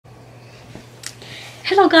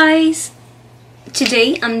Hello guys!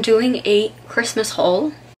 Today I'm doing a Christmas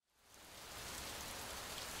haul.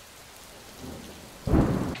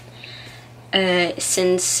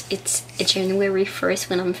 Since it's January 1st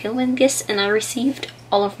when I'm filming this and I received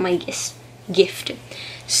all of my gift.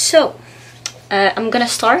 So, I'm gonna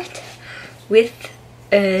start with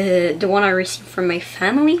the one I received from my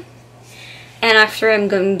family. And after I'm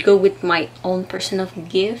going to go with my own personal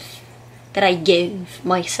gift that I gave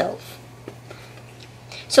myself.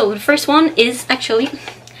 So the first one is actually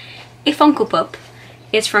a Funko Pop.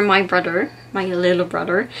 It's from my brother, my little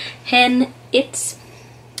brother, and it's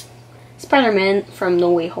Spider-Man from No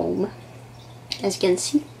Way Home, as you can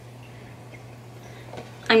see.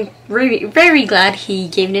 I'm very glad he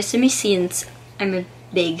gave this to me since I'm a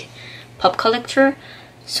big pop collector.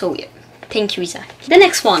 So yeah, thank you, Isaac. The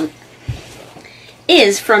next one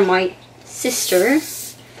is from my sister.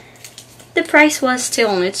 The price was still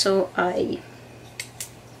on it, so I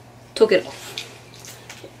took it off.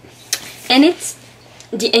 And it's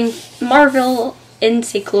the Marvel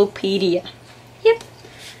Encyclopedia. Yep.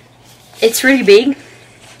 It's really big.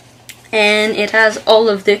 And it has all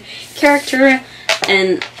of the character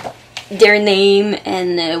and their name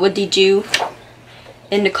and what they do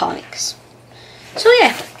in the comics. So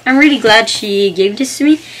yeah, I'm really glad she gave this to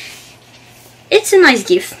me. It's a nice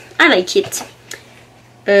gift. I like it.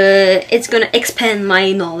 It's gonna expand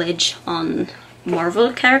my knowledge on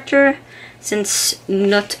Marvel character, since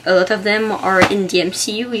not a lot of them are in the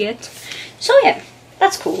MCU yet. So yeah,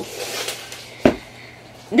 that's cool.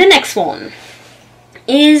 The next one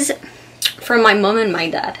is from my mom and my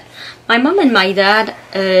dad. My mom and my dad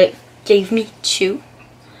gave me two.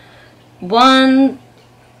 One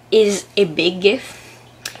is a big gift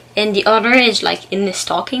and the other is like in the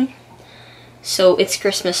stocking. So it's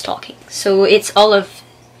Christmas stocking. So it's all of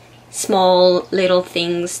small little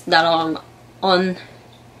things that are on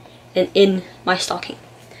and in my stocking.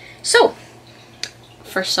 So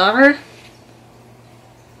first order,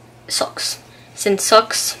 socks. Since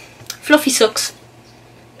socks, fluffy socks,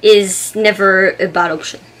 is never a bad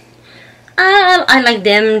option. I like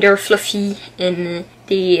them. They're fluffy and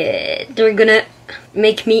they're gonna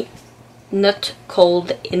make me not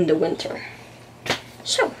cold in the winter.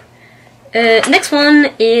 So next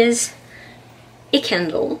one is a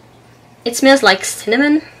candle. It smells like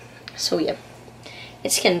cinnamon, so yeah,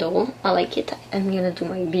 it's candle. I like it. I'm gonna do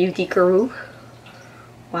my beauty guru.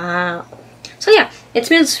 Wow. So yeah, it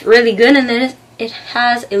smells really good, and then it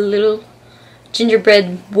has a little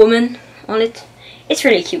gingerbread woman on it. It's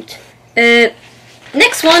really cute.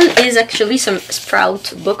 Next one is actually some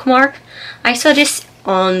Sprout bookmark. I saw this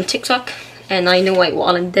on TikTok and I know I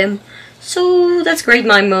wanted them, so that's great.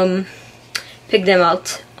 My mom picked them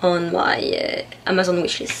out on my Amazon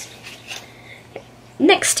wishlist.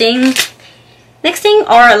 Next thing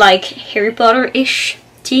are like Harry Potter-ish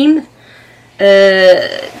theme.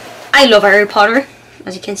 I love Harry Potter,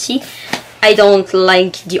 as you can see. I don't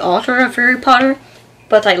like the author of Harry Potter,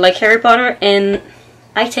 but I like Harry Potter, and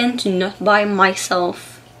I tend to not buy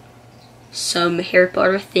myself some Harry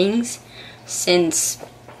Potter things, since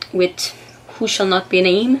with who shall not be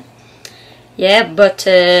named. Yeah, but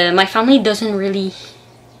my family doesn't really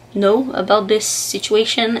know about this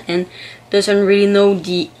situation and doesn't really know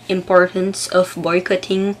the importance of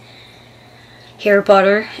boycotting Harry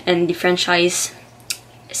Potter and the franchise,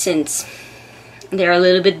 since they're a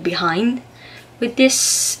little bit behind with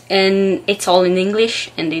this and it's all in English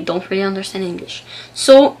and they don't really understand English.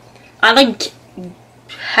 So I like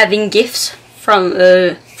having gifts from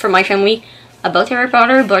my family about Harry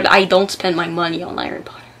Potter, but I don't spend my money on Harry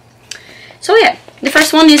Potter. So yeah, the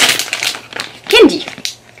first one is candy.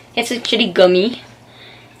 It's actually gummy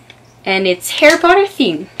and it's Harry Potter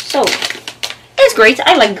theme, so it's great.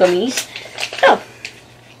 I like gummies. So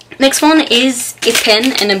next one is a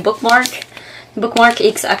pen and a bookmark. The bookmark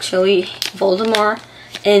is actually Voldemort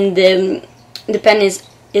and the pen is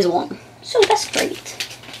one, so that's great.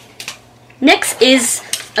 Next is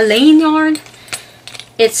a lanyard.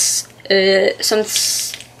 It's some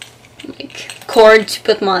like cord to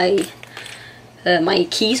put my my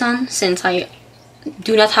keys on, since I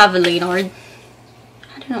do not have a lanyard.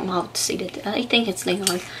 I don't know how to say that. I think it's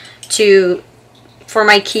lanyard for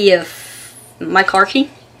my key of my car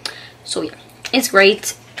key. So yeah, it's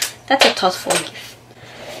great. That's a thoughtful gift.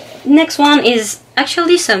 Next one is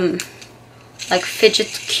actually some like fidget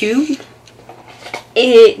cube.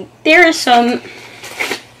 There are some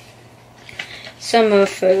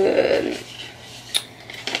of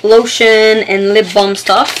lotion and lip balm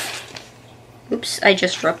stuff. Oops, I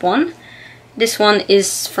just dropped one. This one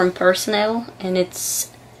is from Personnel and it's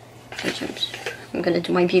I'm gonna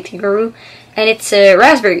do my beauty guru, and it's a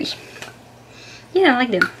raspberry. Yeah, I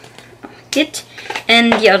like them. It.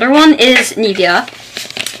 And the other one is Nivea.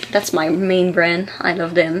 That's my main brand. I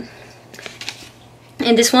love them.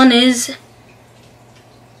 And this one is,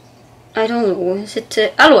 I don't know, is it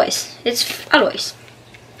Aloes? It's Aloes.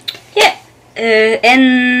 Yeah.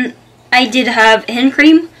 And I did have hand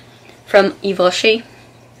cream from Yves Rocher.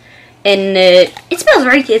 And it smells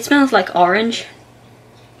very good. It smells like orange.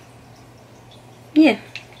 Yeah.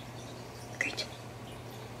 Great.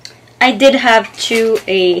 I did have too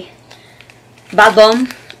a bath bomb.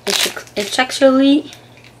 It's actually,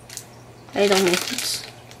 I don't know,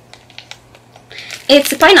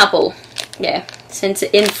 it's a pineapple. Yeah, since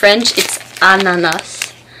in French it's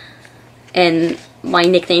ananas, and my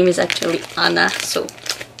nickname is actually Anna, so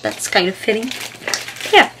that's kind of fitting.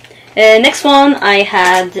 Yeah. Next one, I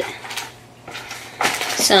had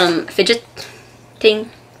some fidget thing.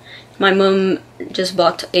 My mom just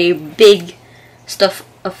bought a big stuff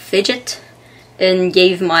of fidget and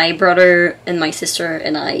gave my brother and my sister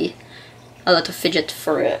and I a lot of fidget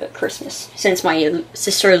for Christmas, since my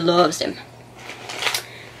sister loves them.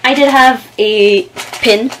 I did have a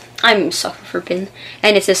pin. I'm a sucker for pin,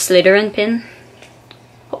 and it's a Slytherin pin.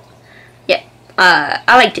 Oh. Yeah,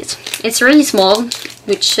 I liked it. It's really small,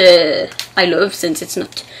 which I love since it's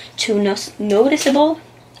not too noticeable.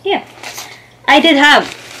 Yeah, I did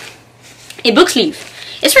have a book sleeve.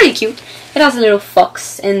 It's really cute. It has a little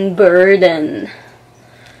fox and bird and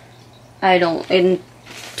and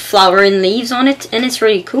flower and leaves on it, and it's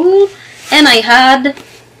really cool. And I had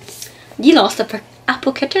The Lost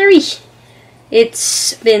Apothecary.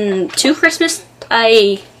 It's been 2 Christmas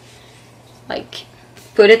I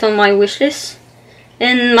put it on my wish list,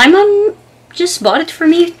 and my mom just bought it for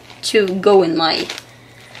me to go in my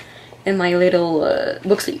little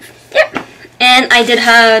book sleeve. Yeah. And I did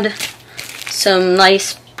had some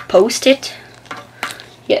nice post-it,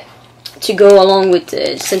 yeah, to go along with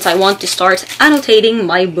since I want to start annotating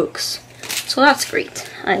my books. So that's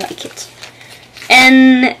great. I like it.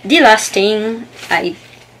 And the last thing I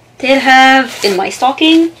did have in my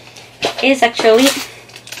stocking is actually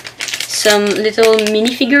some little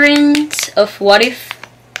mini figurines of What If,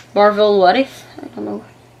 Marvel What If, I don't know.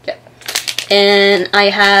 Yeah. And I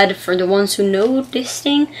had, for the ones who know this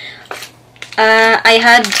thing, I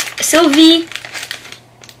had Sylvie,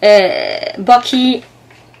 Bucky,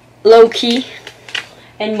 Loki,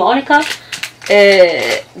 and Monica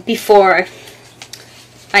before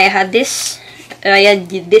I had this. I had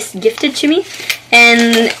this gifted to me,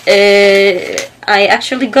 and I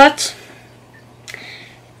actually got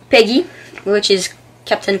Peggy, which is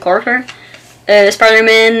Captain Carter,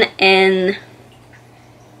 Spider-Man, and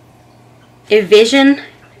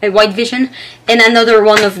a White Vision, and another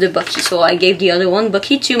one of the Bucky. So I gave the other one,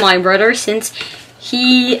 Bucky, to my brother, since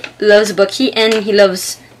he loves Bucky and he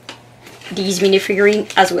loves these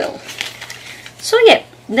minifigurines as well. So yeah,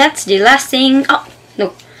 that's the last thing. Oh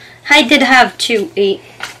no, I did have too the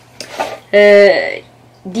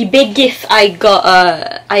big gift I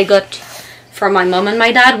got from my mom and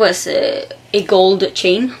my dad was a gold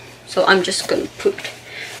chain. So I'm just gonna put,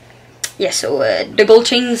 yeah. So the gold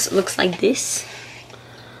chains looks like this.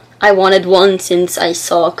 I wanted one since I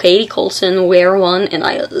saw Katie Coulson wear one and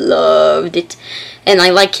I loved it. And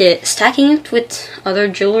I like stacking it with other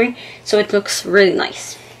jewelry, so it looks really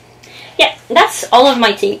nice. Yeah, that's all of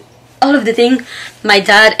my thing. All of the thing my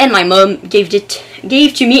dad and my mom gave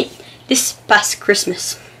to me this past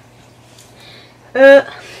Christmas.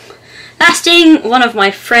 Last thing, one of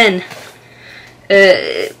my friend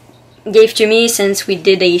gave to me, since we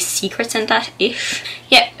did a Secret Santa-ish.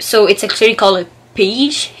 Yeah, so it's actually called a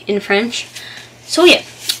page in French. So yeah,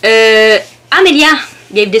 Amelia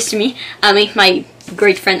gave this to me. Amy, my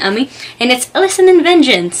great friend Amy, and it's Listen in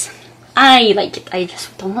Vengeance. I like it. I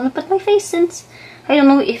just don't want to put my face since I don't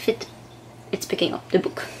know if it's picking up the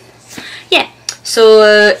book. Yeah, so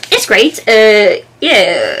it's great.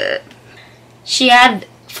 Yeah, she had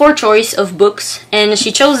 4 choice of books and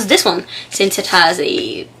she chose this one since it has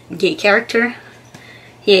a gay character.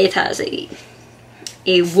 Yeah, it has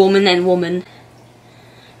a woman and woman.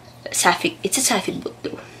 Sapphic. It's a sapphic book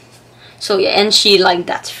though. So yeah, and she liked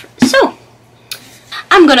that. So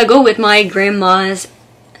I'm gonna go with my grandma's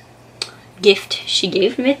gift. She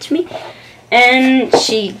gave it to me, and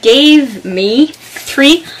she gave me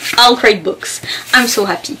 3 Alcrate books. I'm so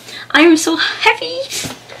happy. I'm so happy.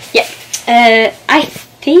 Yeah. I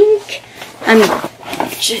think I'm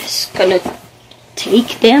just gonna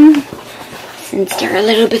take them since they're a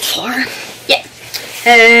little bit far. Yeah.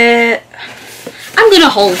 I'm gonna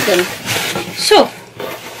hold them. So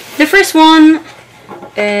the first one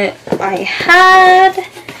I had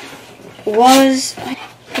was,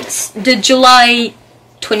 it's the July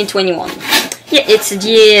 2021. Yeah, it's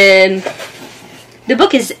the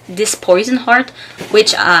book is This Poison Heart,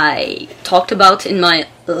 which I talked about in my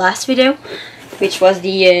last video, which was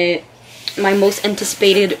the my most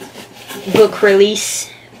anticipated book release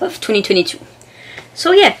of 2022.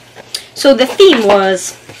 So yeah, so the theme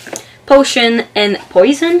was potion and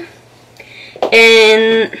poison,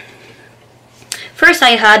 and first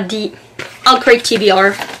I had the Alcrate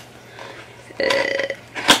TBR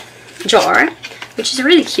jar, which is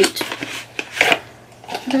really cute.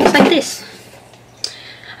 It looks like this.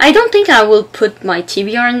 I don't think I will put my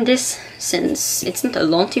TBR in this, since it's not a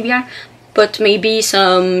long TBR, but maybe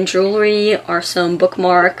some jewelry or some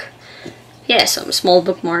bookmark. Yeah, some small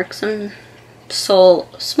bookmarks and small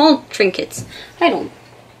trinkets. I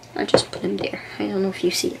just put them there. I don't know if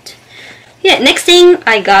you see it. Yeah, next thing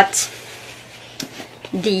I got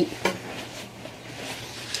the,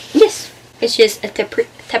 yes, it's just a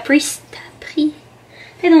tapestry.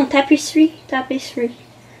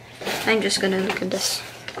 I'm just gonna look at this.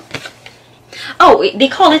 Oh, they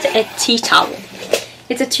call it a tea towel.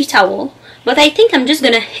 It's a tea towel, but I think I'm just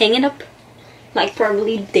gonna hang it up, like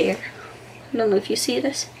probably there. I don't know if you see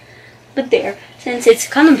this, but there, since it's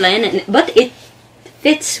kind of bland, but it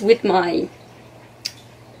fits with my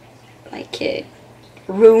like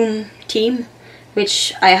room theme,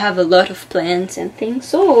 which I have a lot of plants and things.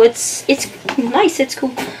 So it's nice. It's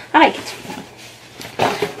cool. I like it.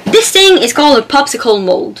 This thing is called a popsicle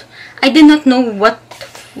mold. I did not know what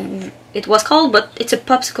it was called, but it's a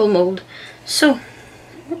popsicle mold. So,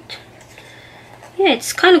 what? Yeah,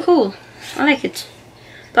 it's kind of cool. I like it.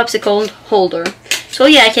 Popsicle holder. So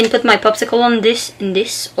yeah, I can put my popsicle on this, in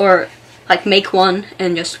this, or like make one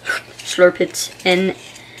and just slurp it in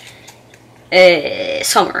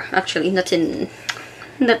summer. Actually, not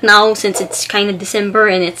now, since it's kind of December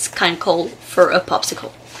and it's kind of cold for a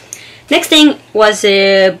popsicle. Next thing was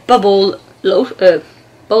a bubble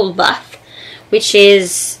bath, which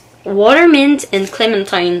is water mint and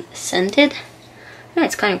clementine scented. Yeah,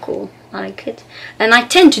 it's kind of cool. I like it, and I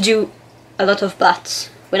tend to do a lot of baths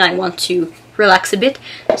when I want to relax a bit,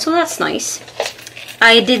 so that's nice.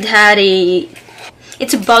 I did had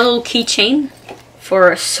it's a bottle keychain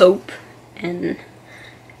for soap and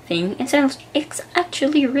thing. It's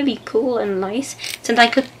actually really cool and nice, since I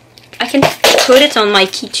can put it on my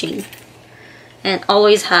keychain and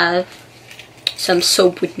always have some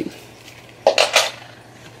soap with me.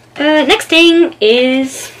 Next thing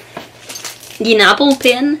is the Anaoups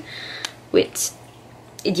pin with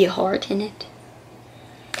the heart in it.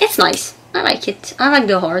 It's nice. I like it. I like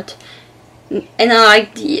the heart, and I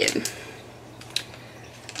like the.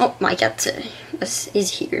 Oh, my cat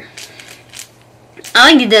is here.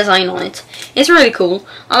 I like the design on it. It's really cool.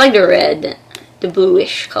 I like the red, the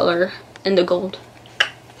bluish color, and the gold.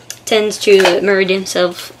 Tends to mirror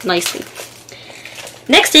themselves nicely.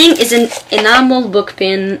 Next thing is an enamel book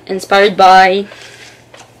pin inspired by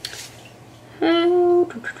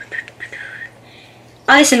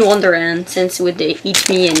Alice in Wonderland, since with the eat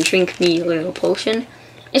me and drink me little potion.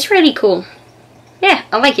 It's really cool. Yeah,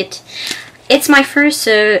 I like it. It's my first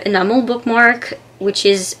enamel bookmark, which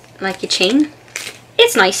is like a chain.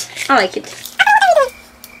 It's nice. I like it.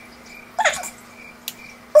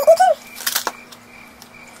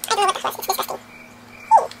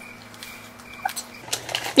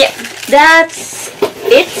 Yeah, that's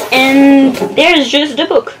it, and there's just the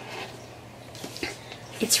book.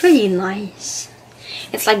 It's really nice.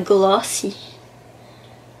 It's like glossy.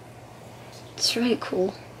 It's really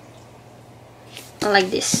cool. I like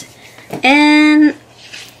this. And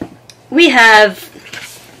we have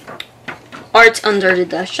art under the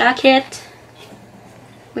dust jacket,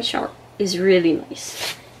 which is really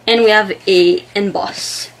nice. And we have a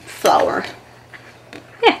emboss flower.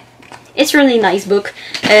 Yeah, it's really nice book.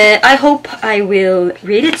 I hope I will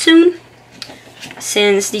read it soon,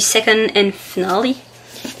 since the second and finale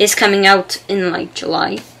is coming out in like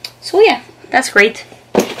July. So yeah, that's great.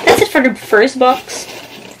 That's it for the first box.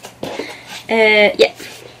 Yeah.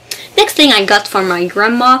 Next thing I got from my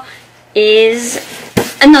grandma is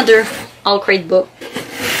another Alcrate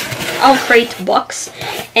box,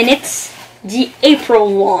 and it's the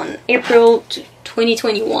April one. April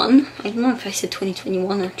 2021. I don't know if I said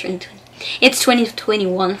 2021 or 2020. It's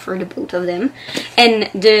 2021 for the both of them, and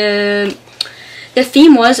the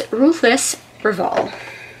theme was Ruthless Rival.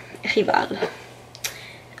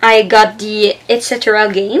 I got the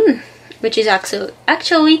Etc. game, which is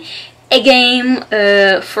actually a game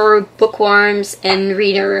for bookworms and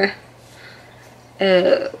reader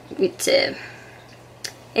with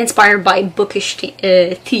inspired by bookish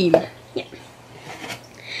theme. Yeah.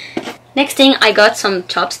 Next thing, I got some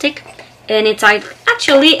chopstick, and it's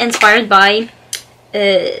actually inspired by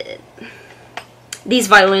these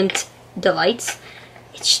Violent Delights.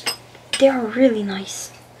 They are really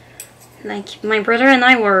nice. Like, my brother and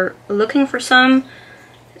I were looking for some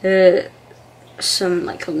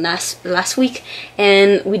like last week,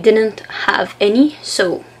 and we didn't have any,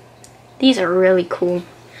 so these are really cool.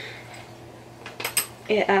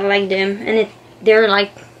 Yeah, I like them, and they're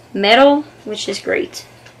like metal, which is great.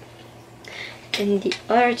 And the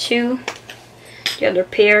other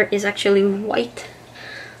pair is actually white,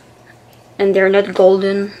 and they're not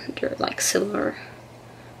golden, they're like silver.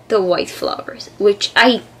 The white flowers, which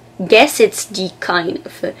I guess it's the kind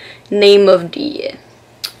of name of the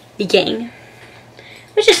gang,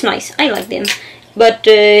 which is nice. I like them, but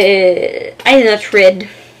I did not read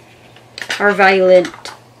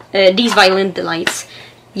these Violent Delights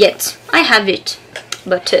yet. I have it,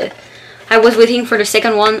 but I was waiting for the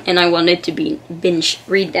second one, and I wanted to binge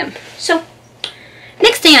read them. So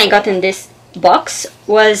next thing I got in this box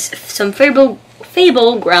was some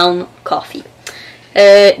Fable ground coffee.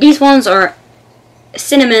 These ones are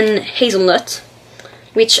cinnamon hazelnut,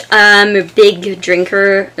 which I'm a big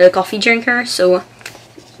drinker, coffee drinker, so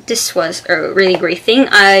this was a really great thing.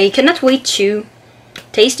 I cannot wait to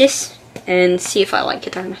taste this and see if I like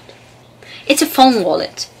it or not. It's a phone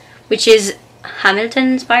wallet, which is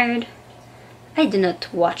Hamilton inspired. I did not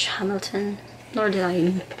watch Hamilton, nor did I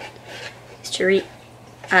know history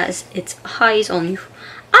as its eyes on you.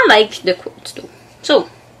 I like the quotes though, so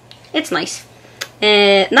it's nice.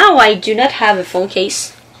 Now I do not have a phone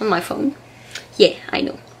case on my phone. Yeah, I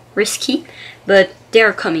know, risky, but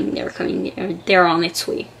they're coming, they're on its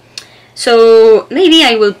way. So maybe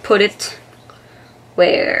I will put it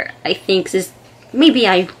where I think this, maybe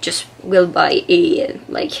I just will buy a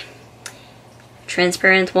like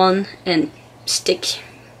transparent one and stick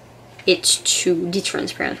it to the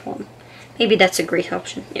transparent one. Maybe that's a great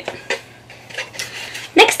option, yeah.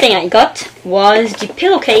 Next thing I got was the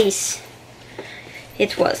pillowcase.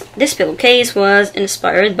 This pillowcase was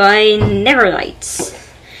inspired by Nevernights,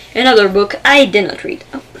 another book I did not read.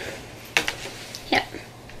 Oh. Yeah,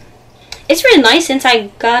 it's really nice since I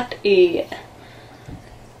got a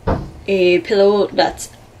pillow that's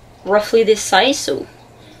roughly this size, so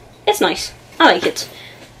it's nice. I like it.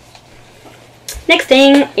 Next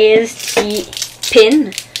thing is the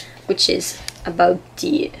pin, which is about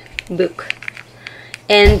the book,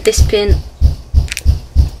 and this pin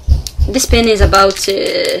is about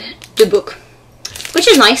the book, which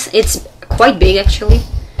is nice. It's quite big actually.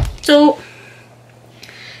 So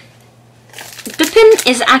the pin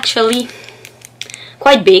is actually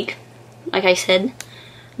quite big, like I said,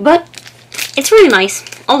 but it's really nice.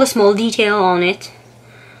 All the small detail on it,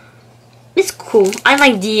 it's cool. I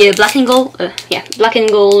like the black and gold, black and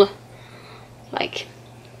gold like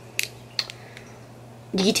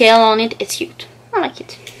detail on it. It's cute. I like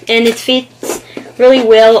it, and it fits really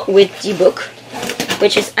well with the book,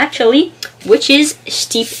 which is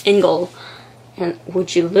steep in gold. And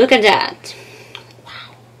would you look at that?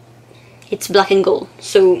 Wow, it's black and gold,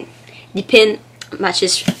 so the pin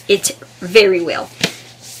matches it very well.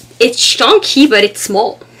 It's chunky, but it's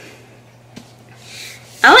small.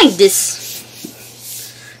 I like this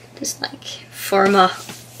like format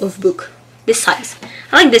of book, this size.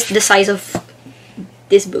 I like the size of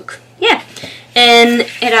this book, yeah. And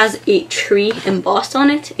it has a tree embossed on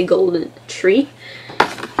it, a golden tree.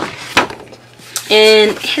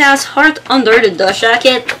 And it has heart under the dust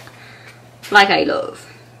jacket, like I love.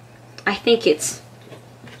 I think it's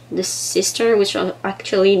the sister, which is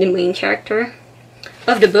actually the main character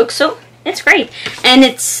of the book, so it's great. And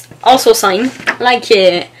it's also signed, like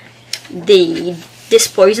this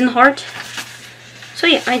poison heart. So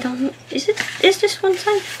yeah, I don't, is this one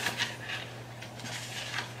signed?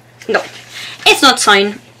 No, it's not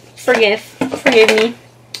signed. Forgive me.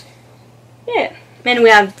 Yeah, and we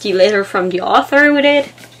have the letter from the author with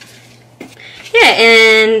it. Yeah,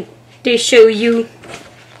 and they show you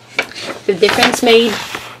the difference made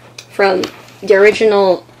from the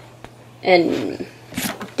original and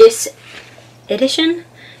this edition.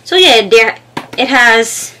 So yeah, it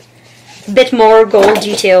has a bit more gold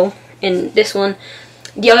detail in this one.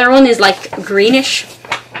 The other one is like greenish.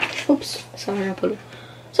 Oops, sorry, Apollo.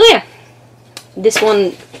 So yeah, this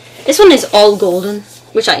one is all golden,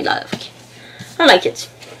 which I love. I like it.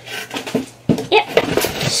 Yeah.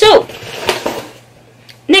 So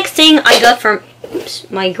next thing I got from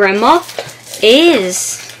my grandma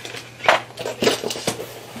is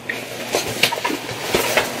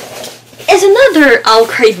another I'll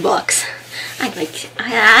Crave box.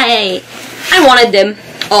 I wanted them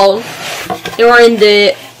all. They were in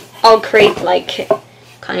the all crate like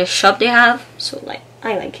kind of shop they have, so like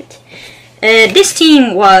I like it. This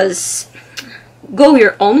theme was Go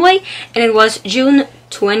Your Own Way, and it was June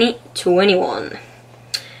 2021.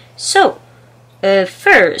 So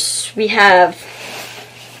first we have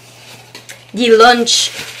the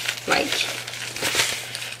lunch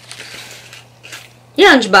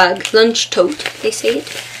bag, lunch tote, they say it.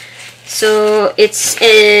 So it's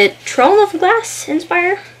a Throne of Glass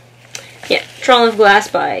inspired. Yeah, Throne of Glass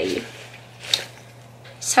by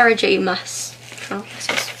Sarah J. Maas.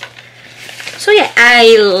 So yeah,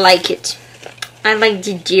 I like it. I like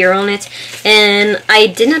the deer on it, and I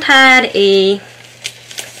did not have a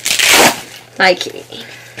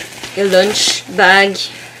lunch bag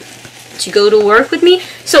to go to work with me,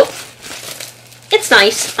 so it's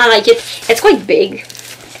nice. I like it. It's quite big,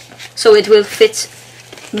 so it will fit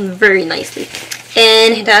very nicely,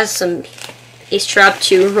 and it has a strap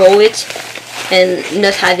to roll it and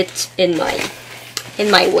not have it in my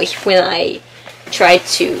way when I try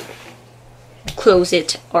to close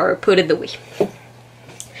it or put it away.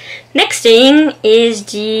 Next thing is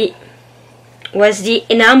the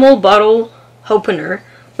enamel bottle opener,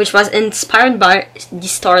 which was inspired by the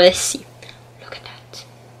Starless Sea. Look at that.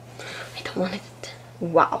 I don't want it.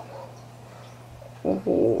 Wow.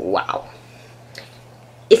 Wow.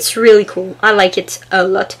 It's really cool. I like it a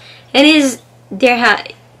lot. It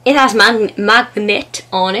has magnet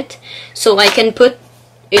on it, so I can put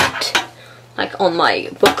it like on my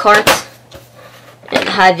book cart and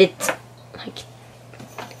have it like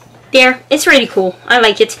there. It's really cool. I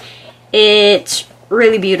like it. It's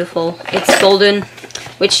really beautiful. It's golden,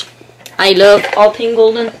 which I love all pink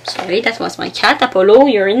golden. Sorry, that was my cat. Apollo,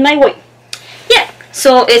 you're in my way. Yeah,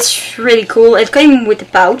 so it's really cool. It came with a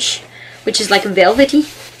pouch, which is like velvety.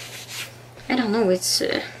 I don't know, it's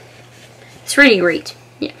really great.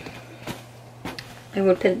 Yeah, I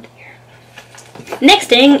will put it there. Next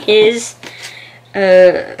thing is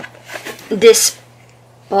this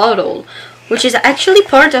bottle, which is actually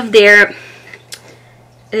part of their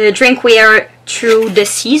drinkware through the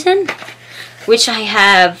season, which I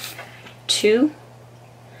have two.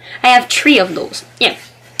 I have 3 of those. Yeah.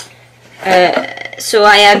 So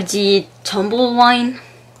I have the tumble wine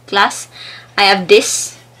glass. I have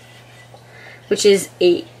this, which is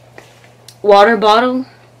a water bottle,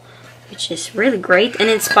 which is really great and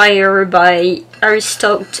inspired by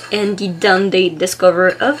Aristotle and the Dundee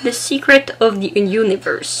discoverer of the secret of the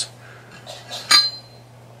universe.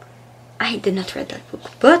 I did not read that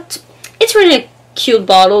book, but it's really a cute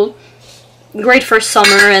bottle. Great for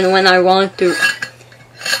summer and when I want to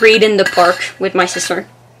read in the park with my sister.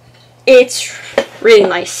 It's really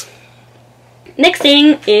nice. Next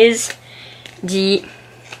thing is the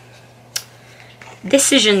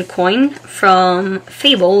Decision coin from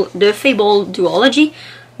Fable, the Fable duology,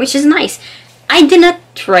 which is nice. I did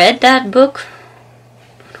not read that book.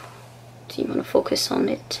 Do you want to focus on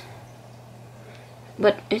it?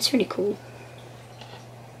 But it's really cool.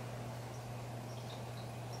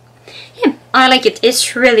 Yeah, I like it.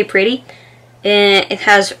 It's really pretty. It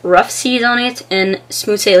has rough seas on it and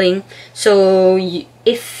smooth sailing. So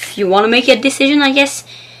if you want to make a decision, I guess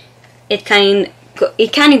it can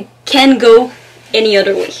go any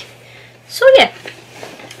other way. So yeah.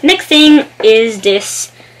 Next thing is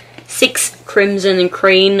this 6 Crimson and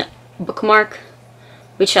Crane bookmark,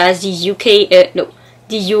 which has the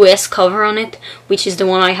the US cover on it, which is the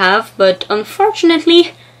one I have. But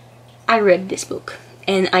unfortunately, I read this book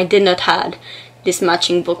and I did not have this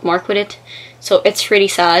matching bookmark with it. So it's really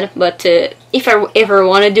sad, but if I ever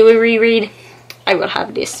want to do a reread, I will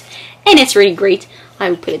have this. And it's really great. I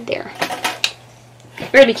will put it there.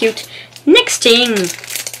 Really cute. Next thing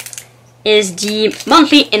is the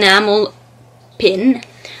monthly enamel pin,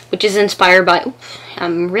 which is inspired by... Oops,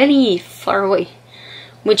 I'm really far away.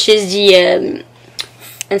 Which is the...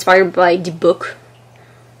 inspired by the book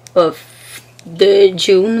of the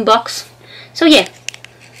June box. So yeah.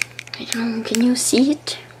 I don't know, can you see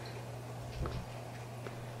it?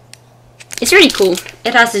 It's really cool.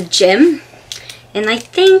 It has a gem, and I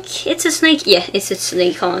think it's a snake. Yeah, it's a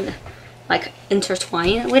snake on, like,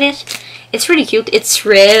 intertwined with it. It's really cute. It's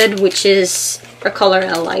red, which is a color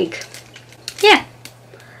I like. Yeah.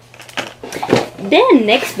 Then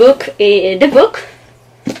next book, the book.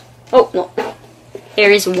 Oh no,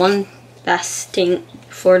 there is one last thing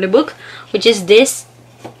for the book, which is this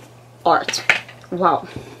art. Wow.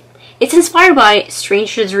 It's inspired by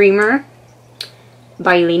Stranger Dreamer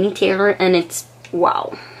by Laini Taylor, and it's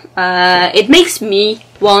wow. It makes me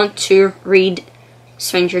want to read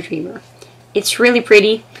Stranger Dreamer. It's really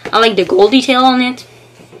pretty. I like the gold detail on it,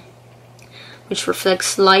 which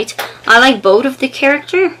reflects light. I like both of the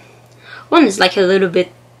character. One is like a little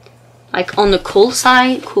bit like on the cool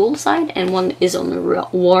side, and one is on the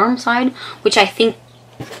warm side, which I think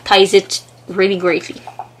ties it really greatly.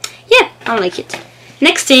 Yeah, I like it.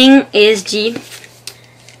 Next thing is the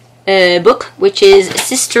book, which is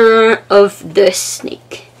Sister of the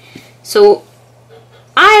Snake. So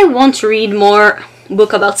I want to read more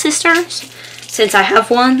book about sisters since I have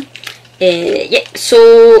one. Yeah,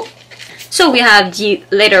 so we have the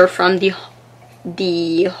letter from the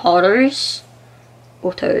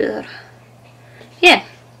author. Yeah,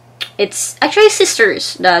 it's actually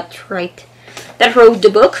sisters that wrote the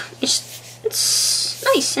book. It's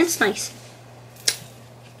nice. It's nice.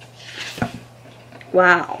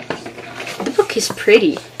 Wow, the book is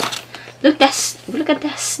pretty. Look at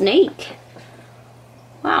that snake.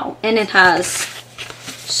 Wow, and it has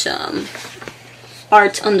some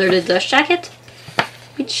art under the dust jacket,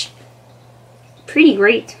 which pretty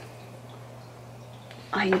great.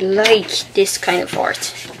 I like this kind of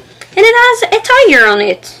art. And it has a tiger on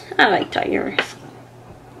it. I like tigers.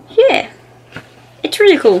 Yeah. It's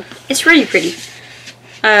really cool. It's really pretty.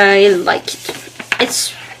 I like it.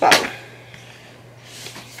 It's wow.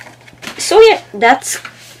 So yeah, that's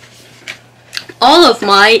all of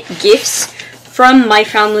my gifts from my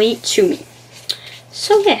family to me.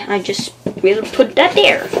 So yeah, I just will put that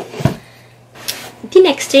there. The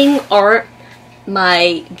next thing are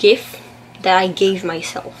my gift that I gave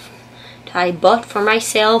myself. That I bought for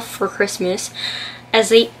myself for Christmas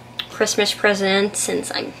as a Christmas present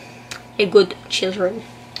since I'm a good children.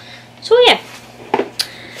 So yeah.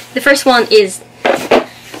 The first one is,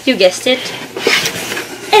 you guessed it,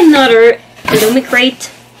 another Illumicrate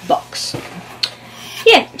box.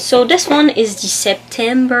 Yeah, so this one is the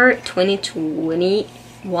September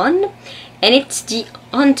 2021 and it's the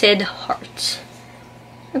Haunted Heart.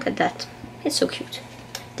 Look at that. It's so cute.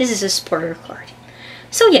 This is a spoiler card.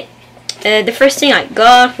 So yeah, the first thing I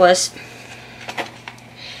got was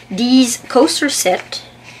these coaster set.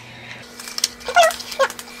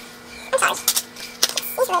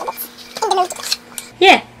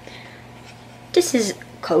 Yeah, this is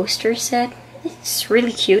coaster set. It's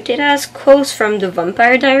really cute. It has quotes from the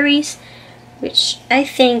Vampire Diaries, which I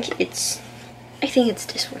think it's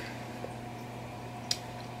this one.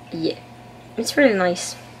 Yeah, it's really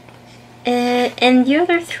nice. And the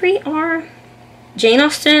other three are Jane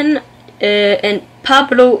Austen and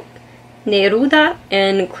Pablo Neruda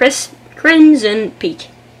and Crimson Peak.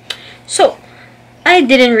 So I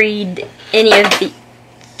didn't read any of the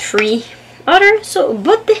three others, I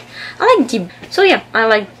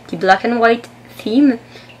like the black and white theme.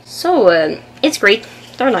 So it's great.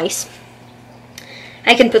 They're nice.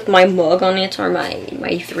 I can put my mug on it or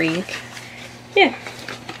my drink. Yeah,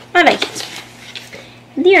 I like it.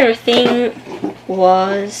 The other thing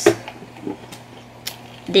was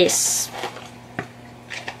this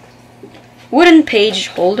wooden page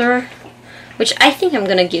holder, which I think I'm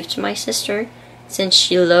gonna give to my sister since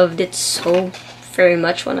she loved it so very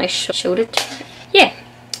much when I showed it to her. Yeah,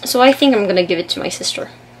 so I think I'm gonna give it to my sister.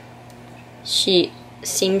 She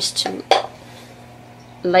seems to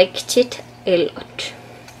liked it a lot.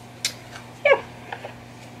 Yeah.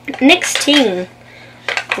 Next thing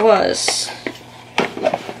was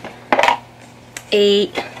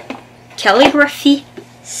a calligraphy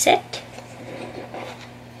set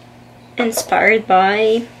inspired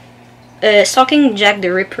by Stalking Jack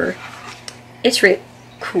the Ripper. It's really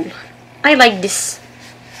cool. I like this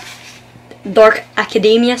dark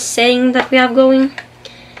academia setting that we have going.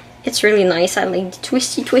 It's really nice. I like the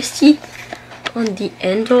twisty on the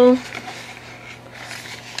handle.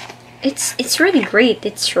 It's really great.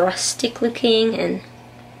 It's rustic looking and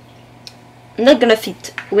not gonna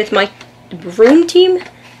fit with my room theme,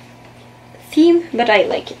 but I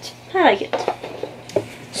like it.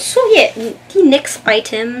 So yeah, the next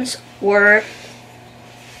items were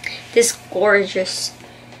this gorgeous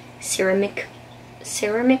ceramic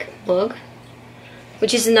mug,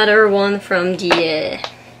 which is another one from the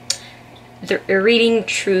reading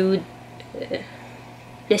through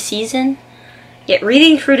the season. Yeah,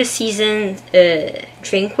 reading through the season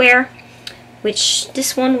drinkware, which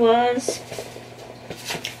this one was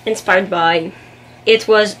inspired by. It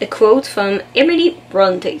was a quote from Emily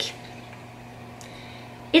Bronte.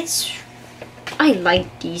 I like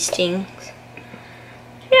these things.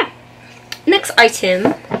 Yeah. Next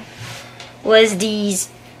item was these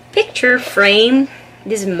picture frame,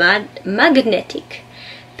 this magnetic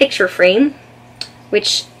picture frame,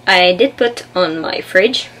 which I did put on my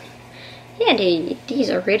fridge. Yeah, these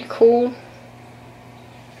are really cool.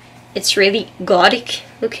 It's really gothic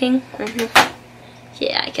looking.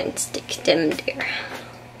 Yeah, I can stick them there.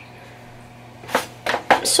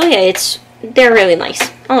 So yeah, they're really nice.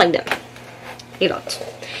 I like them a lot.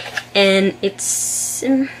 And it's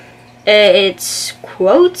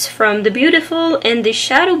quotes from The Beautiful and The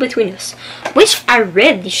Shadow Between Us, which I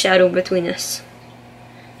read The Shadow Between Us.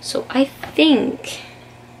 So I think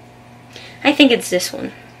it's this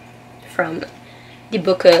one from the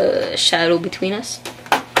book Shadow Between Us.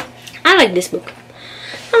 I like this book.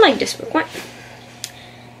 What?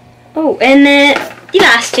 Oh, and the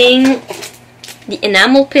last thing, the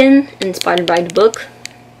enamel pin inspired by the book,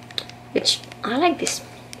 which I like this.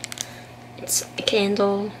 It's a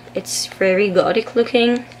candle. It's very gothic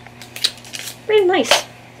looking. Really nice.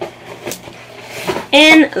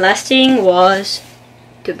 And last thing was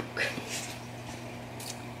the book.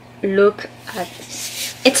 Look at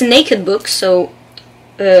this. It's a naked book, so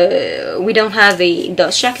we don't have a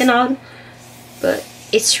dust jacket on, but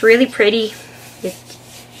it's really pretty with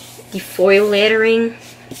the foil lettering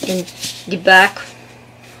and the back,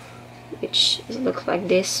 which looks like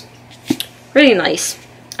this. Really nice.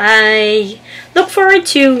 I look forward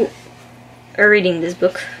to reading this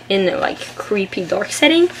book in a like creepy dark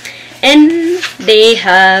setting. And they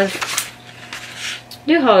have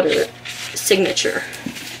the other signature.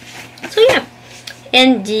 So yeah,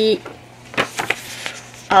 and the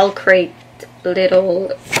I'll create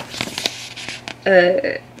little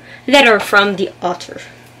letter from the author.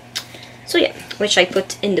 So yeah, which I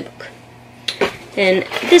put in the book. And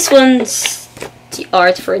this one's the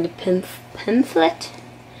art for the pamphlet.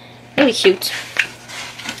 Really cute.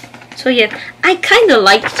 So yeah, I kind of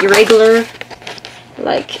like the regular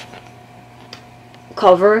like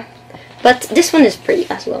cover, but this one is pretty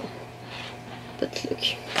as well. But look,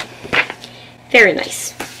 very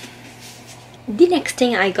nice. The next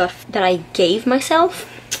thing I got that I gave myself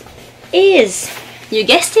is, you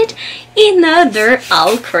guessed it, another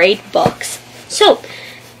I'll Create box. So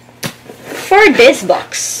for this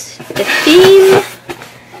box, the theme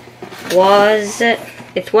was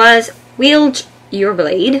Wield Your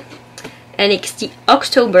Blade, and it's the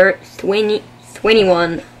October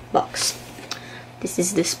 2021 box. This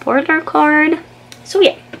is the spoiler card. So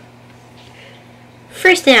yeah,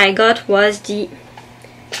 first thing I got was the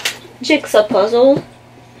jigsaw puzzle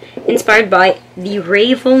inspired by the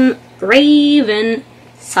Raven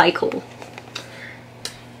cycle.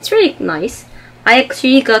 It's really nice. I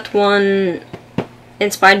actually got one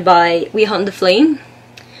inspired by We Hunt the Flame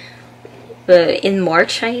in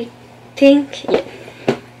March, I think. Yeah.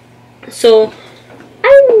 So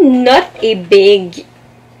I'm not a big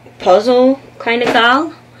puzzle kind of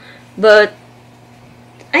gal, but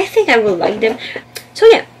I think I will like them. So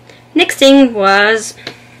yeah, next thing was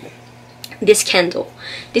this candle.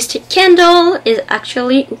 This candle is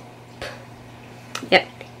actually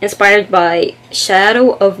inspired by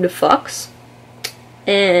Shadow of the Fox,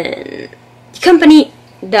 and the company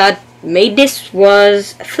that made this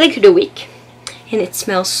was Flake of the Week, and it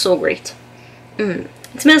smells so great. It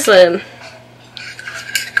smells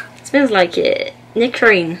like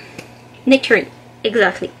nectarine,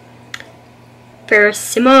 exactly.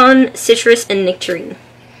 Persimmon, citrus, and nectarine.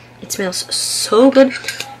 It smells so good.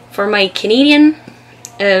 For my Canadian,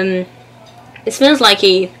 it smells like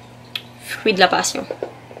a Fruit de la Passion.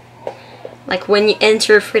 Like when you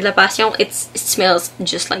enter Fruit de la Passion, it smells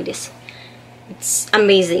just like this. It's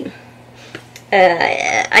amazing.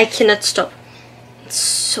 I cannot stop. It's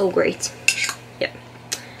so great. Yeah.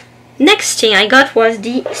 Next thing I got was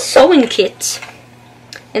the sewing kit,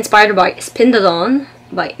 inspired by Spin the Dawn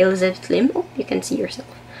by Elizabeth Lim. Oh, you can see yourself.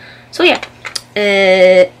 So yeah,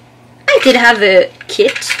 I did have a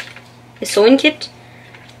sewing kit,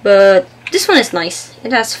 but this one is nice.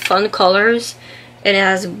 It has fun colors, and it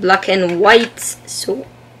has black and white, so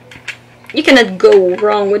you cannot go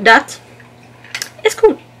wrong with that. It's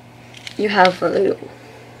cool. You have a little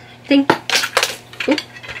thing. Oop,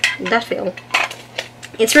 that fell.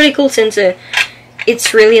 It's really cool since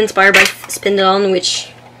it's really inspired by Spin the Dawn,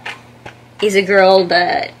 which is a girl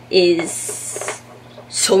that is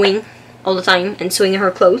sewing all the time and sewing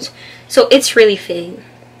her clothes. So it's really fitting.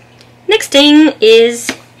 Next thing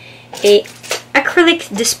is a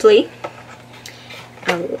acrylic display.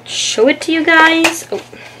 I will show it to you guys. Oh,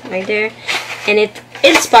 right there. And it's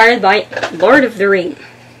inspired by Lord of the Ring.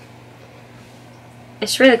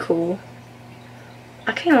 It's really cool.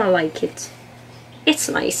 I kind of like it. It's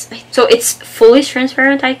nice. So it's fully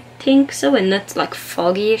transparent, I think so, and not like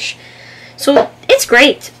foggy-ish. So it's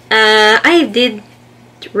great. I did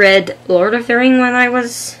read Lord of the Ring when I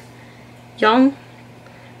was young,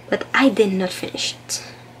 but I did not finish it.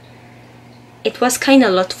 It was kind of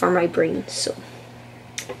a lot for my brain, so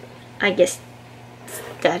I guess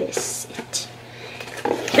that is it.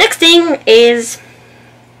 Next thing is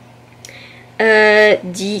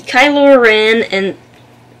the Kylo Ren and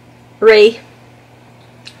Rey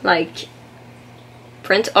like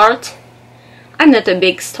print art. I'm not a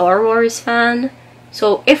big Star Wars fan,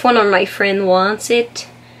 so if one of my friends wants it,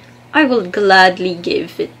 I will gladly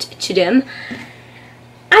give it to them.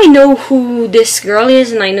 I know who this girl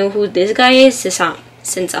is and I know who this guy is since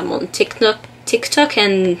I'm on TikTok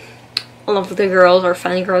and all of the girls are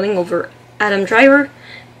fangirling over Adam Driver,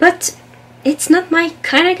 but it's not my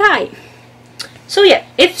kind of guy. So yeah,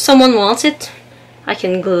 if someone wants it, I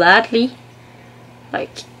can gladly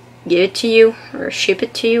like give it to you or ship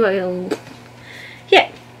it to you. I don't.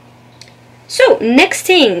 Yeah. So next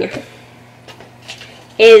thing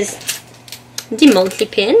is the monthly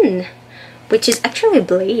pin, which is actually a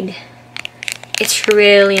blade. It's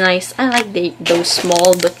really nice. I like those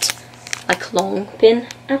small but like long pin.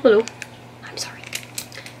 Hello. I'm sorry.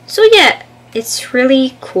 So yeah, it's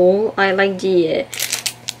really cool. I like the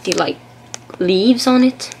like leaves on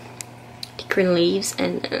it, the green leaves,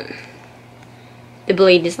 and the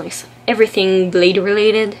blade is nice. Everything blade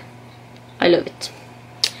related, I love it.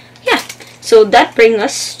 Yeah. So that brings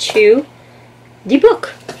us to the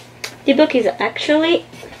book. The book is actually,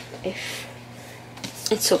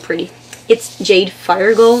 it's so pretty. It's Jade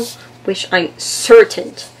Fire Gold, which I'm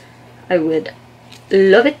certain I would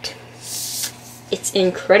love it. It's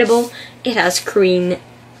incredible. It has green,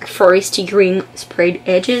 foresty green sprayed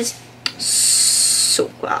edges.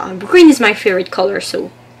 So wow, green is my favorite color.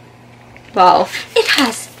 So wow, it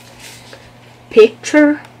has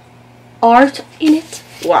picture art in it.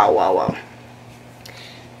 Wow, wow, wow.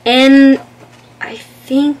 And I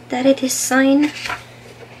think that it is signed.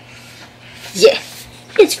 Yeah,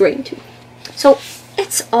 it's green too. So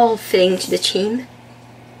it's all fitting to the theme.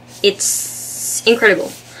 It's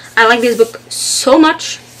incredible. I like this book so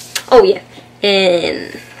much. Oh yeah,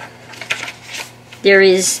 and there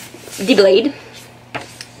is the blade,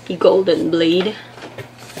 the golden blade,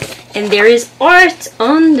 and there is art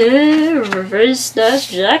on the reverse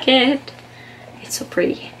dust jacket. It's so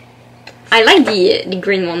pretty. I like the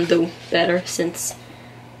green one though better, since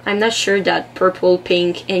I'm not sure that purple,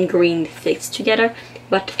 pink, and green fits together,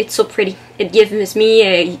 but it's so pretty. It gives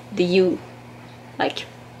me the like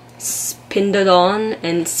pinned it on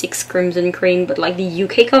and 6 crimson cream, but like the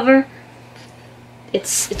UK cover.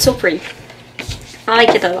 It's so pretty. I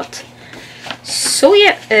like it a lot. So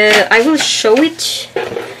yeah, I will show it.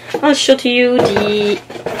 I'll show to you the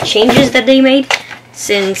changes that they made,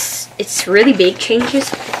 since it's really big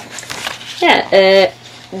changes. Yeah,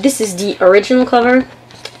 this is the original cover.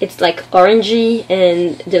 It's like orangey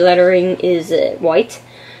and the lettering is white.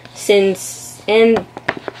 And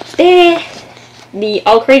the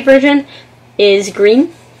all-crate version is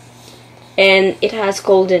green and it has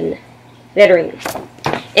golden lettering.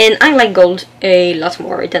 And I like gold a lot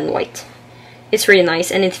more than white. It's really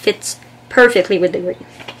nice and it fits perfectly with the green.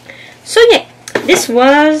 So yeah, this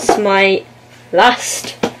was my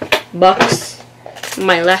last box,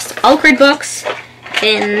 my last all-crate box,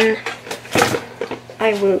 and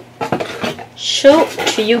I will show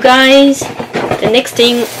to you guys the next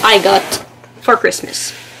thing I got for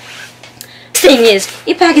Christmas. Thing is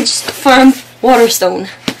a package from Waterstone.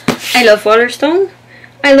 I love Waterstone.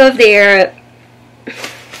 I love their...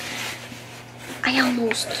 I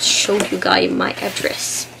almost showed you guys my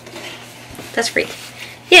address. That's great.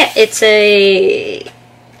 Yeah, it's a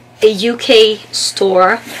UK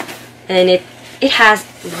store, and it has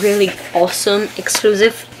really awesome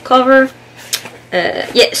exclusive cover.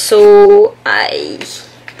 Yeah, so I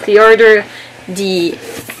pre-ordered the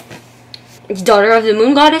Daughter of the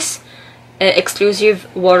Moon Goddess exclusive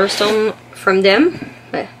Waterstone from them,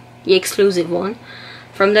 the exclusive one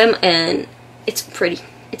from them, and it's pretty.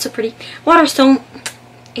 It's so pretty. Waterstone,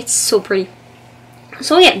 it's so pretty.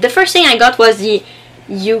 So yeah, the first thing I got was the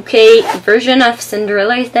UK version of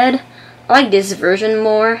Cinderella is Dead. I like this version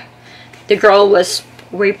more. The girl was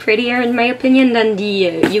way prettier in my opinion than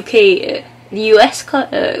the the US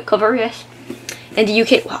cover, yes. And the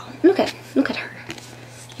UK, wow, look at her.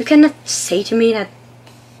 You cannot say to me that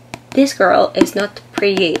this girl is not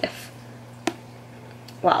pretty AF.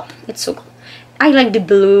 Wow, it's so cool. I like the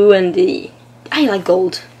blue and I like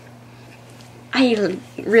gold. I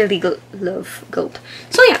really love gold.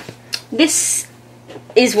 So yeah, this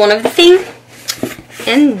is one of the things,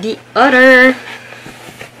 and the other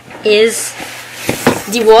is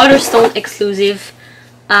the Waterstone exclusive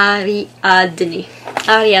Ariadne.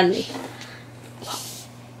 Wow.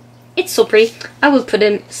 It's so pretty. I will put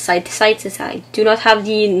them side to side since I do not have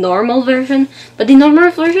the normal version, but the normal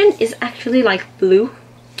version is actually like blue.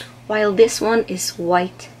 while this one is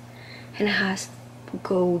white and it has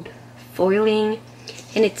gold foiling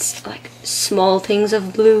and it's like small things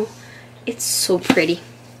of blue. It's so pretty.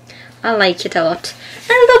 I like it a lot.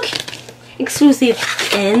 And look, exclusive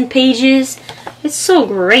end pages. It's so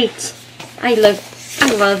great. I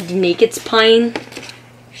love the naked spine.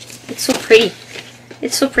 It's so pretty.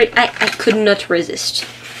 It's so pretty. I could not resist.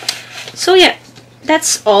 So yeah,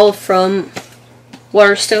 that's all from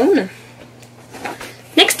Waterstone.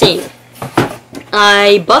 Next thing,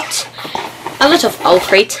 I bought a lot of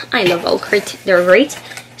Owlcrate. I love Owlcrate, they're great.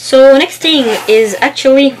 So next thing is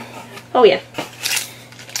actually, oh yeah,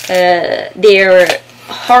 their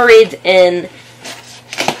horrid and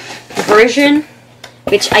version,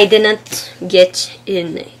 which I did not get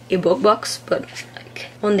in a book box, but like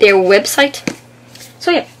on their website.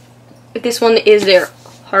 So yeah, this one is their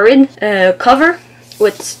horrid cover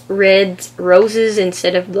with red roses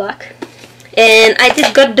instead of black. And I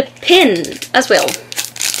did got the pin as well.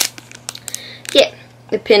 Yeah,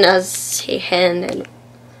 the pin has a hand and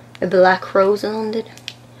a black rose on it.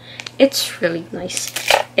 It's really nice.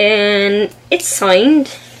 And it's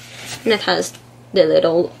signed. And it has the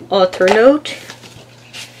little author note.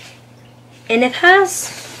 And it has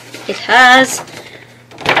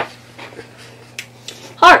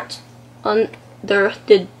heart under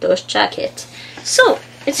the dust jacket. So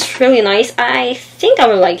it's really nice. I think I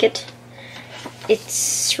will like it.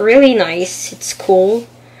 It's really nice. It's cool.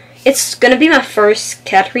 It's gonna be my first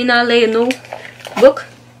Katerina Leno book.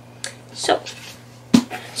 So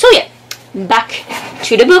yeah, back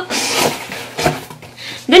to the books.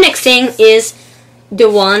 The next thing is the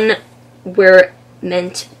one we're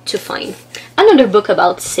meant to find. Another book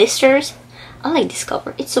about sisters. I like this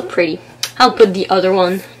cover. It's so pretty. I'll put the other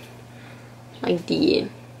one, like the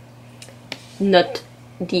not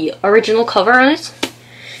the original cover on it.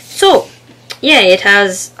 So yeah, it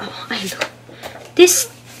has, oh, I know,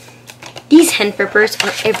 these hand peppers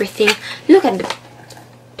are everything. Look at them,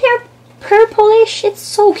 they're purplish. It's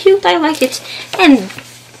so cute. I like it. And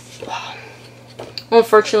wow,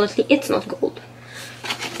 unfortunately it's not gold,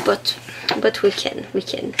 but we can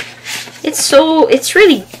it's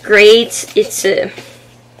really great. It's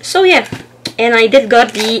so yeah, and I did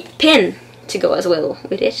got the pin to go as well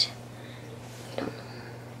with it.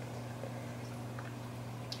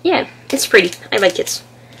 Yeah, it's pretty. I like it.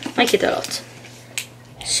 Like it a lot.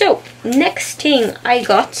 So, next thing I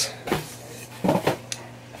got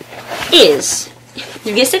is,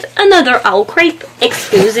 you guessed it, another Owlcrate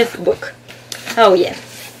exclusive book. Oh yeah.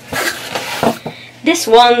 This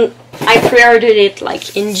one, I pre-ordered it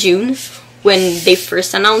like in June when they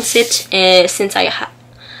first announced it. Since I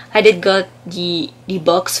did got the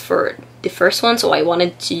box for the first one, so I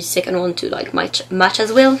wanted the second one to like match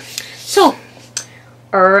as well. So,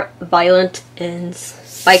 Our Violent Ends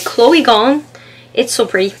by Chloe Gong. It's so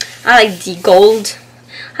pretty. I like the gold.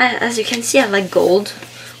 As you can see, I like gold.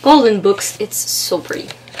 Golden books. It's so pretty.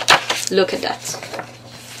 Look at that.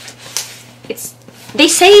 They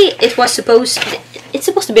say it's supposed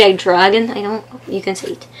to be a dragon. I don't. You can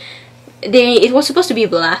say it. It was supposed to be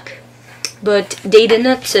black, but they did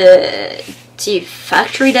not. The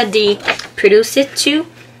factory that they produced it to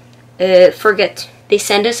forget. They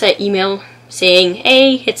sent us an email saying,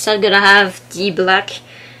 hey, it's not gonna have the black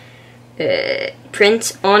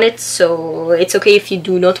print on it, so it's okay if you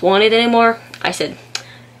do not want it anymore. I said,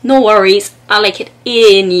 no worries, I like it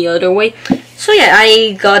any other way. So yeah,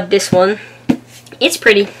 I got this one. It's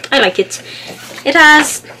pretty, I like it. It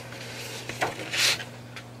has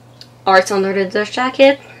art under the dust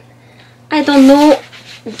jacket. I don't know,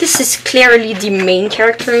 this is clearly the main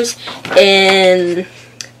characters, and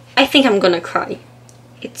I think I'm gonna cry.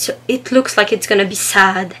 It looks like it's gonna be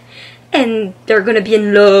sad, and they're gonna be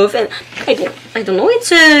in love, and I don't know.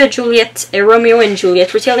 It's a Romeo and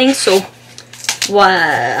Juliet retelling, so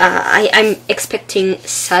I'm expecting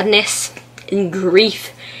sadness and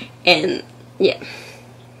grief, and yeah,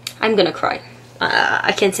 I'm gonna cry.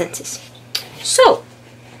 I can sense this. So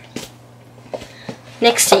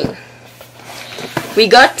next thing, we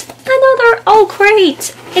got another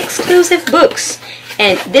Owlcrate exclusive books,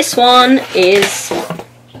 and this one is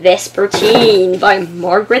Vespertine by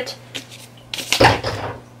Margaret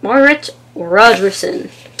Rogerson.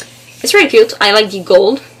 It's really cute. I like the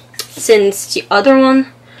gold, since the other one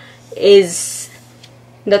is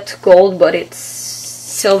not gold but it's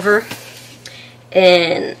silver,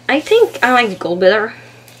 and I think I like the gold better.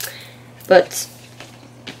 But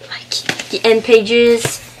like the end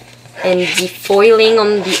pages and the foiling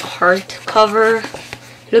on the hardcover,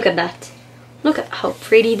 look at that. Look at how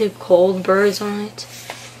pretty the gold birds on it.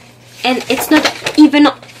 And it's not even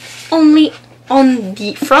only on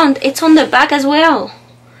the front, it's on the back as well.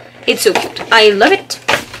 It's so cute. I love it.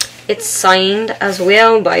 It's signed as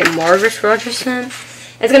well by Margaret Rogerson.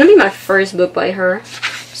 It's gonna be my first book by her,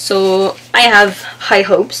 so I have high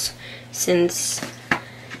hopes since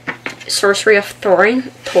Sorcery of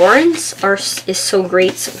Thorns is so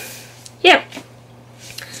great. So yeah,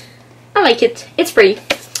 I like it. It's pretty.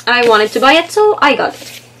 I wanted to buy it, so I got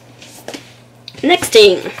it. Next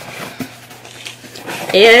thing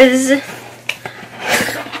is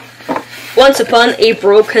Once Upon a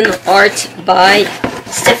Broken Heart by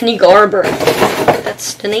Stephanie Garber.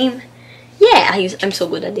 That's the name. Yeah, I'm so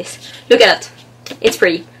good at this. Look at that. It's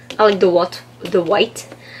pretty. I like the white.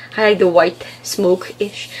 I like the white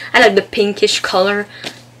smoke-ish. I like the pinkish color.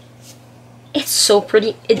 It's so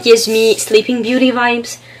pretty. It gives me Sleeping Beauty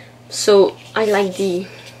vibes. So I like the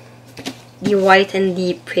white and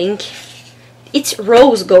the pink. It's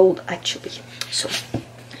rose gold actually. So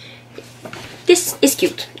this is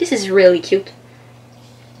cute. This is really cute.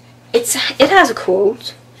 It has a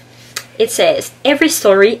quote. It says, "Every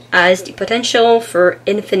story has the potential for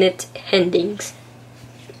infinite endings."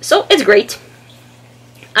 So it's great.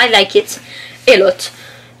 I like it a lot.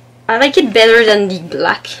 I like it better than the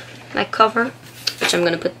black cover, which I'm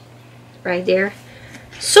gonna put right there.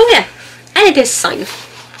 So yeah, and it is signed.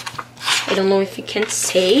 I don't know if you can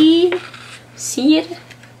see it.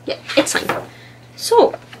 Yeah, it's signed.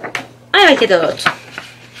 So I like it a lot,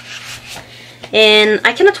 and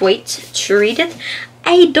I cannot wait to read it.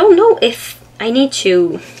 I don't know if I need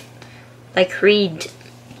to read.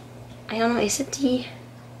 I don't know. Is it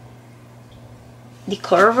the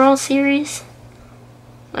Caraval series,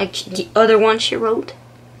 like the other one she wrote?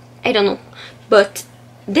 I don't know, but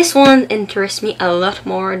this one interests me a lot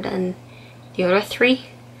more than the other three,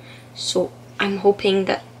 so I'm hoping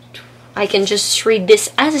that I can just read this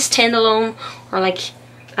as a standalone, or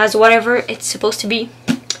as whatever it's supposed to be,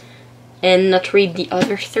 and not read the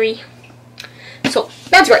other three. So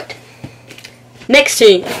that's right. Next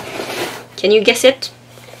thing, can you guess it?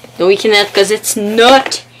 No, we cannot, because it's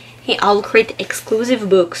not. Hey, I'll create exclusive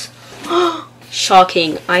books.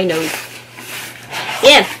 Shocking, I know.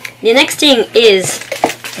 Yeah, the next thing is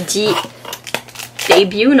the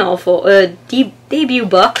debut novel, the debut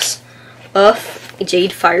box of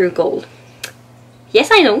Jade Fire Gold. Yes,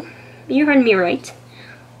 I know, you heard me right.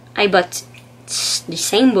 I bought the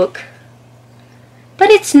same book,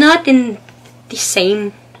 but it's not in the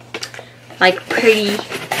same pretty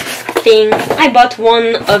thing. I bought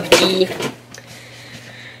one of the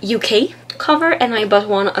UK cover and I bought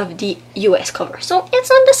one of the US cover, so it's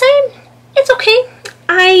not the same. It's okay.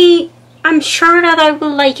 I'm sure that I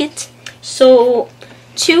will like it. So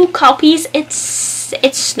 2 copies,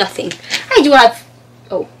 it's nothing. I do have,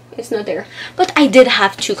 oh, it's not there, but I did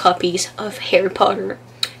have 2 copies of Harry Potter,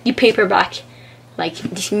 the paperback,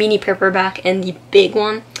 this mini paperback and the big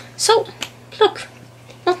one. So look,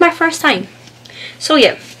 not my first time. So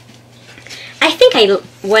yeah, I think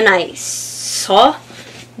when I saw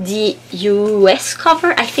the US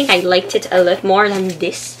cover, I think I liked it a lot more than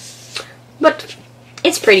this, but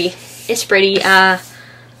it's pretty. It's pretty. I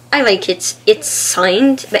like it. It's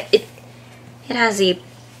signed, but it has a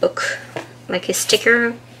book, a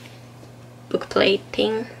sticker book plate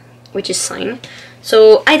thing, which is signed.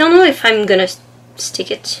 So I don't know if I'm gonna stick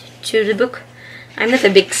it to the book. I'm not a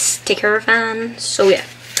big sticker fan, so yeah.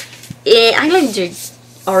 I like the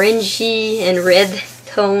orangey and red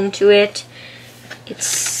tone to it.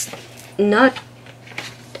 It's not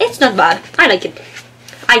bad. I like it.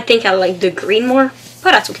 I think I like the green more,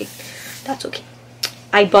 but that's okay. That's okay.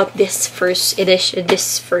 I bought this first edition,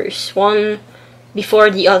 this first one, before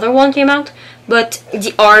the other one came out, but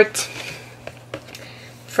the art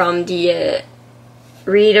from the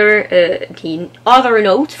reader, the other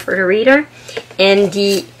note for the reader, and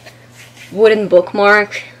the wooden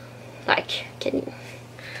bookmark, I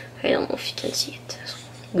don't know if you can see it.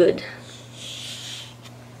 Good.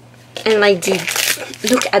 And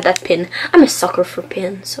look at that pin. I'm a sucker for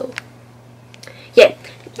pins, so yeah.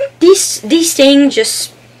 These things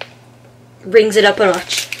just brings it up a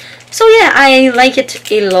notch. So yeah, I like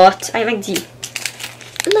it a lot. I like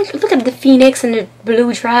look at the phoenix and the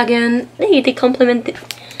blue dragon. They complement it.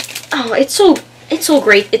 Oh, it's so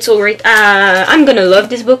great. It's so great. I'm gonna love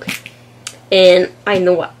this book, and I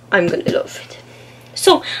know what I'm gonna love it.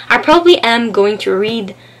 So I probably am going to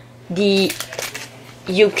read the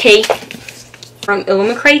UK from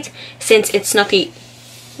Illumicrate, since it's not a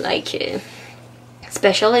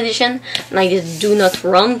special edition, and I just do not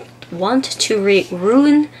want to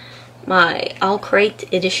ruin my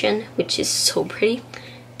Illumicrate edition, which is so pretty,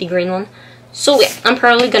 the green one. So yeah, I'm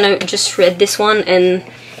probably gonna just read this one, and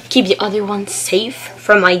keep the other one safe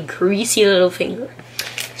from my greasy little finger.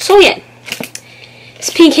 So yeah,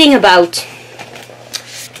 speaking about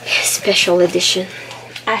special edition,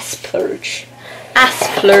 I splurge,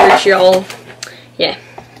 y'all. Yeah,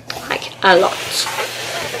 like a lot.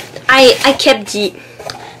 I kept the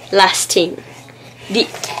last thing, the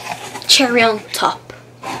cherry on top.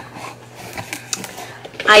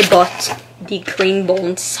 I bought the Green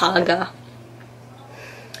Bone Saga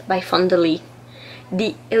by Fondly,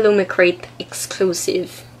 the Illumicrate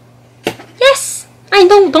exclusive. Yes, I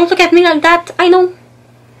know, don't look at me like that, I know.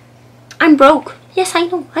 I'm broke. Yes, I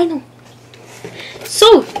know.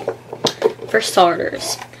 So, for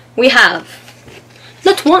starters, we have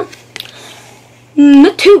not one,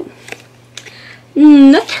 not two,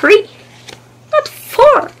 not three, not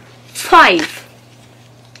four, five.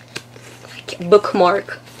 Like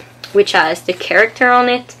bookmark, which has the character on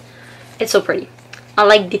it. It's so pretty. I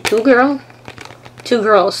like the two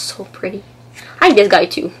girls, so pretty. I like this guy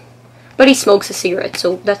too, but he smokes a cigarette,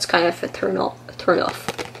 so that's kind of a turn off.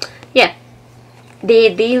 Yeah,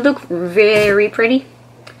 they look very pretty,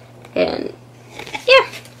 and yeah,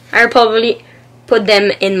 I'll probably put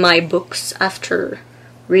them in my books after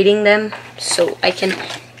reading them, so I can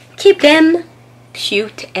keep them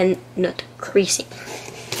cute and not creasing.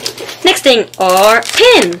 Next thing are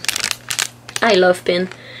pin. I love pin.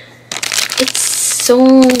 It's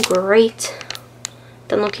so great.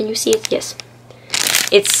 Don't know, can you see it? Yes.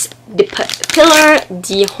 It's the pillar,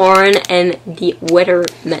 the horn, and the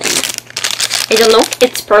weatherman. I don't know,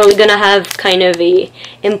 it's probably gonna have kind of a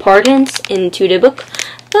importance into the book,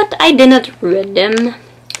 but I did not read them,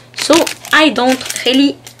 so I don't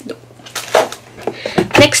really know.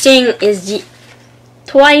 Next thing is the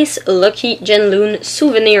Twice Lucky Genloon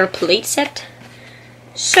souvenir plate set.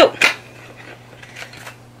 So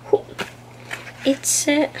it's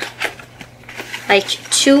like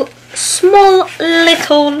two small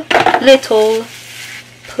little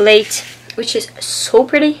plate, which is so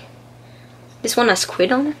pretty. This one has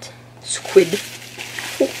squid on it. Squid.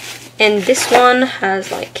 And this one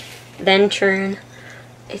has like lantern.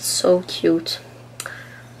 It's so cute.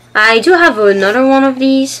 I do have another one of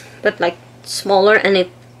these, but like smaller, and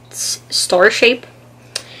it's star shape.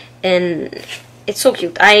 And it's so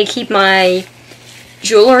cute. I keep my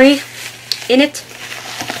jewelry in it.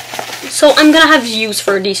 So I'm gonna have use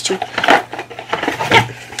for these two.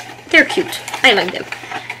 Yeah, they're cute. I like them.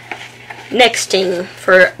 Next thing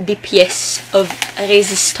for the pièce of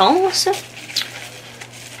résistance.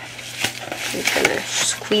 I'm gonna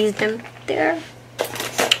squeeze them there.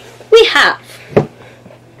 We have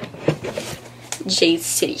Jade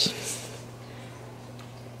City.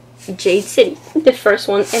 Jade City, the first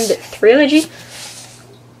one in the trilogy.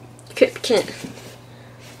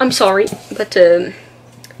 I'm sorry, but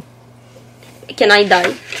can I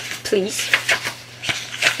die, please?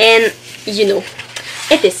 And you know,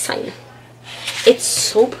 it is signed. It's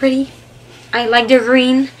so pretty. I like the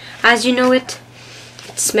green, as you know it.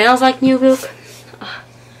 It smells like new book.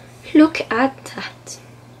 Look at that.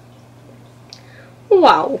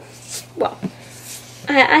 Wow. Wow.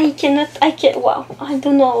 I can't, wow. I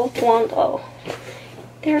don't know what one. Oh.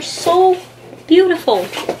 They're so beautiful.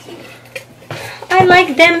 I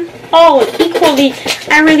like them all equally.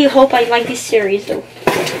 I really hope I like this series though,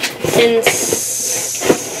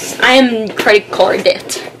 since I am credit card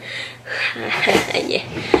debt. Yeah,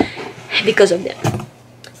 because of them.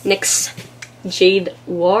 Next, Jade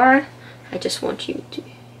War. I just want you to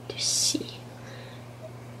see.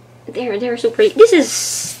 They're so pretty. This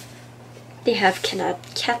is, they have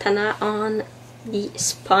katana on the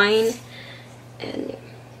spine, and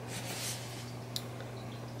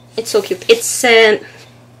it's so cute. It's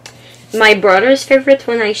my brother's favorite.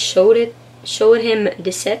 When I showed him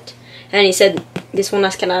the set, and he said this one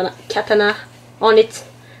has katana on it.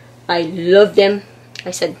 I love them.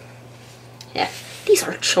 I said, yeah, these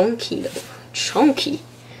are chunky though. Chunky.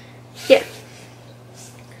 Yeah.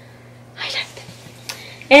 I like them.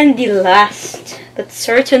 And the last, but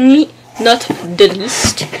certainly not the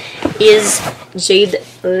least, is Jade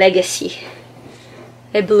Legacy.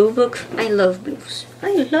 A blue book. I love blues.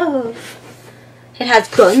 I love. It has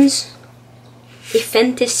guns. A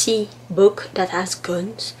fantasy book that has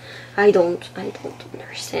guns. I don't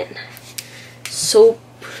understand. So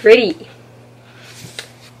pretty.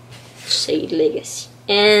 Jade Legacy.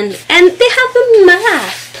 And they have a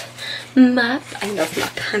map. I love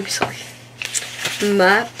map. I'm sorry.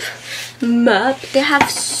 Map. They have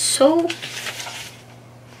so.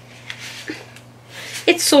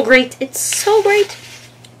 It's so great. It's so great.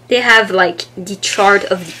 They have like the chart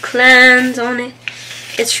of the clans on it.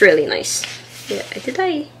 It's really nice. Yeah,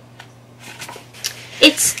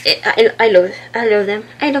 I love them.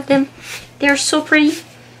 I love them. They're so pretty.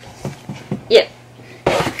 Yeah.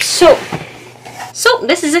 So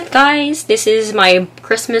this is it, guys. This is my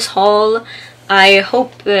Christmas haul. I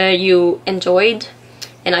hope you enjoyed,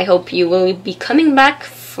 and I hope you will be coming back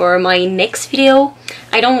for my next video.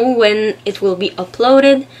 I don't know when it will be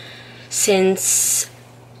uploaded, since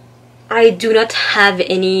I do not have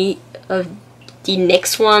any of the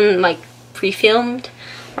next one like pre-filmed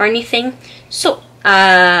or anything. So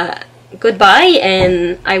goodbye,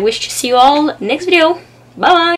 and I wish to see you all next video. Bye.